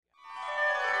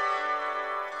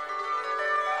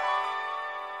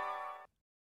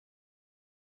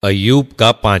अय्यूब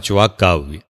का 5वां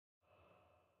काव्य।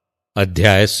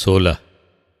 अध्याय 16।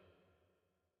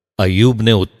 अय्यूब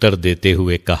ने उत्तर देते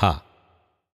हुए कहा,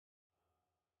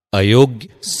 अयोग्य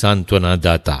सांत्वना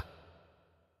दाता,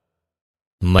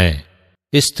 मैं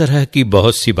इस तरह की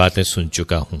बहुत सी बातें सुन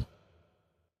चुका हूं।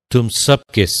 तुम सब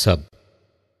के सब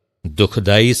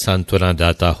दुखदाई सांत्वना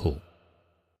दाता हो।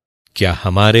 क्या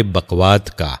हमारे बकवाद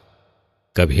का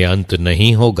कभी अंत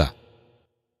नहीं होगा?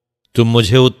 तुम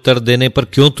मुझे उत्तर देने पर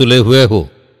क्यों तुले हुए हो?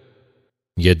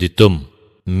 यदि तुम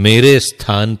मेरे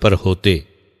स्थान पर होते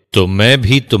तो मैं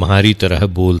भी तुम्हारी तरह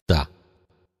बोलता।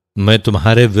 मैं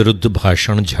तुम्हारे विरुद्ध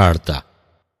भाषण झाड़ता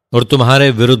और तुम्हारे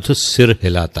विरुद्ध सिर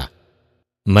हिलाता।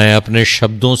 मैं अपने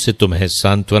शब्दों से तुम्हें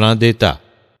सांत्वना देता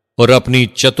और अपनी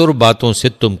चतुर बातों से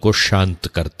तुमको शांत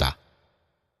करता।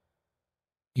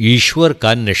 ईश्वर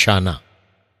का निशाना।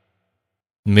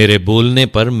 मेरे बोलने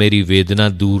पर मेरी वेदना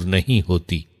दूर नहीं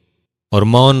होती और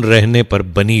मौन रहने पर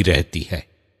बनी रहती है।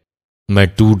 मैं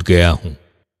टूट गया हूं,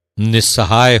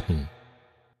 निस्सहाय हूं।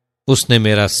 उसने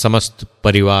मेरा समस्त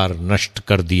परिवार नष्ट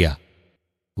कर दिया।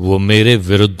 वो मेरे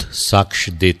विरुद्ध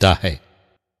साक्ष्य देता है,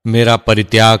 मेरा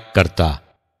परित्याग करता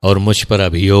और मुझ पर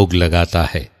अभियोग लगाता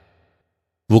है।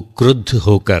 वो क्रुद्ध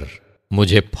होकर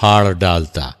मुझे फाड़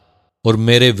डालता और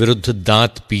मेरे विरुद्ध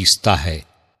दांत पीसता है।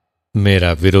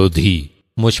 मेरा विरोधी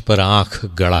मुझ पर आंख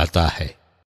गड़ाता है।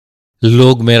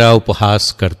 लोग मेरा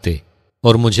उपहास करते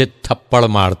और मुझे थप्पड़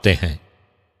मारते हैं।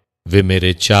 वे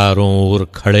मेरे चारों ओर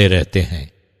खड़े रहते हैं।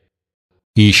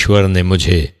 ईश्वर ने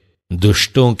मुझे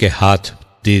दुष्टों के हाथ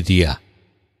दे दिया,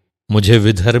 मुझे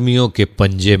विधर्मियों के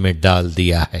पंजे में डाल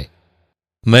दिया है।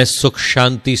 मैं सुख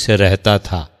शांति से रहता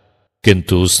था,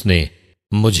 किंतु उसने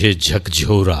मुझे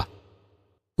झकझोरा।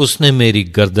 उसने मेरी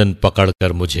गर्दन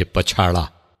पकड़कर मुझे पछाड़ा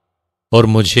और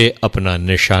मुझे अपना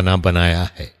निशाना बनाया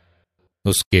है।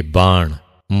 उसके बाण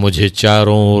मुझे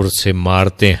चारों ओर से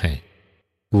मारते हैं।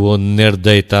 वो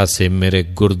निर्दयता से मेरे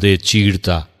गुर्दे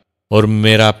चीरता और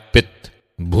मेरा पित्त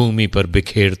भूमि पर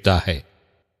बिखेरता है।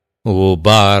 वो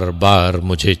बार बार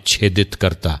मुझे छेदित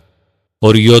करता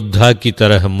और योद्धा की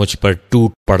तरह मुझ पर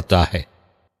टूट पड़ता है।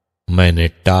 मैंने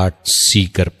टाट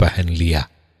सीकर पहन लिया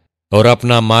और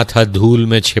अपना माथा धूल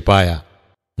में छिपाया।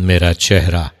 मेरा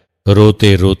चेहरा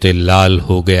रोते रोते लाल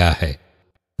हो गया है।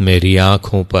 मेरी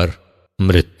आंखों पर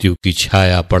मृत्यु की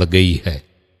छाया पड़ गई है।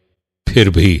 फिर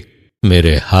भी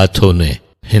मेरे हाथों ने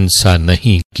हिंसा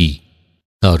नहीं की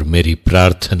और मेरी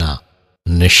प्रार्थना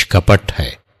निष्कपट है।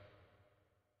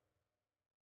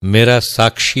 मेरा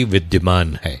साक्षी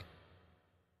विद्यमान है।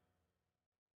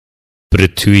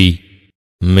 पृथ्वी,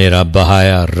 मेरा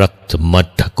बहाया रक्त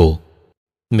मत ढको।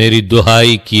 मेरी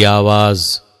दुहाई की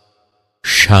आवाज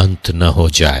शांत न हो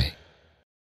जाए।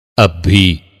 अब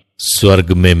भी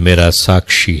स्वर्ग में मेरा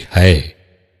साक्षी है,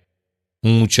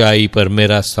 ऊंचाई पर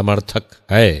मेरा समर्थक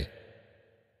है।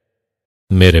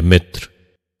 मेरे मित्र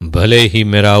भले ही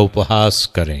मेरा उपहास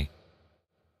करें,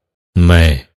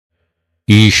 मैं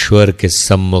ईश्वर के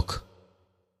सम्मुख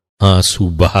आंसू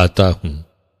बहाता हूं।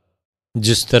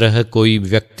 जिस तरह कोई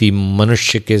व्यक्ति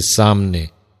मनुष्य के सामने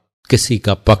किसी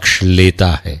का पक्ष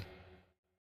लेता है,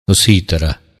 उसी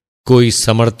तरह कोई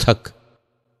समर्थक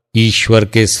ईश्वर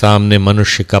के सामने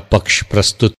मनुष्य का पक्ष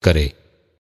प्रस्तुत करे,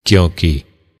 क्योंकि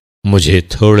मुझे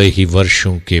थोड़े ही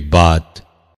वर्षों के बाद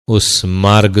उस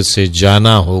मार्ग से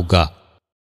जाना होगा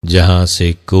जहां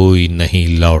से कोई नहीं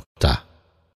लौटता।